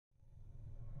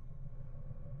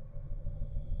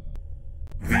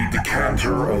the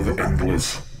Decanter of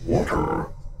Endless Water.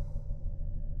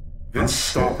 This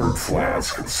stoppered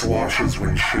flask sloshes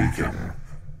when shaken,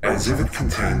 as if it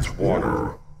contains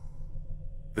water.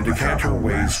 The decanter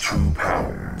weighs 2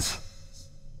 pounds.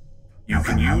 You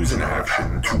can use an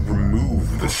action to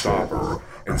remove the stopper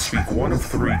and speak one of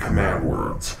 3 command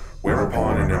words,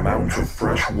 whereupon an amount of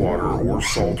fresh water or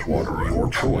salt water, your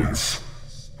choice,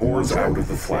 pours out of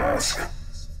the flask.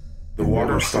 The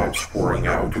water stops pouring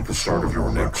out at the start of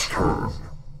your next turn.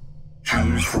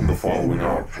 Choose from the following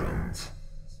options.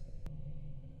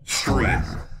 Stream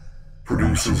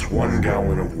produces 1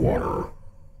 gallon of water.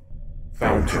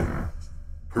 Fountain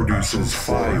produces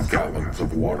 5 gallons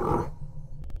of water.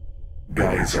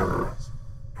 Geyser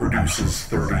produces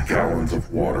 30 gallons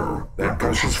of water that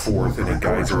gushes forth in a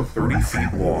geyser 30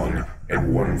 feet long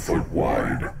and 1 foot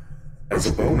wide. As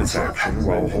a bonus action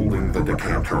while holding the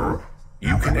decanter,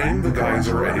 you can aim the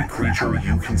geyser at a creature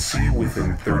you can see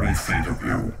within 30 feet of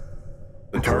you.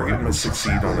 The target must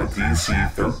succeed on a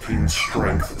DC 13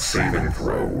 strength saving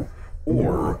throw,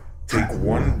 or take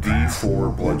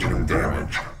 1d4 bludgeoning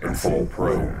damage and fall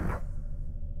prone.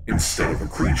 Instead of a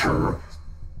creature,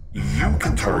 you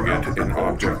can target an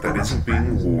object that isn't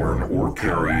being worn or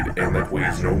carried and that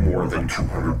weighs no more than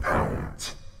 200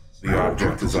 pounds. The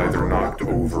object is either knocked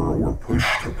over or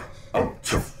pushed up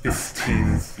to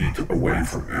 15 feet away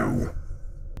from you.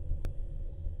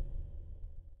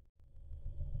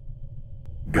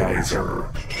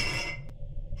 Geyser.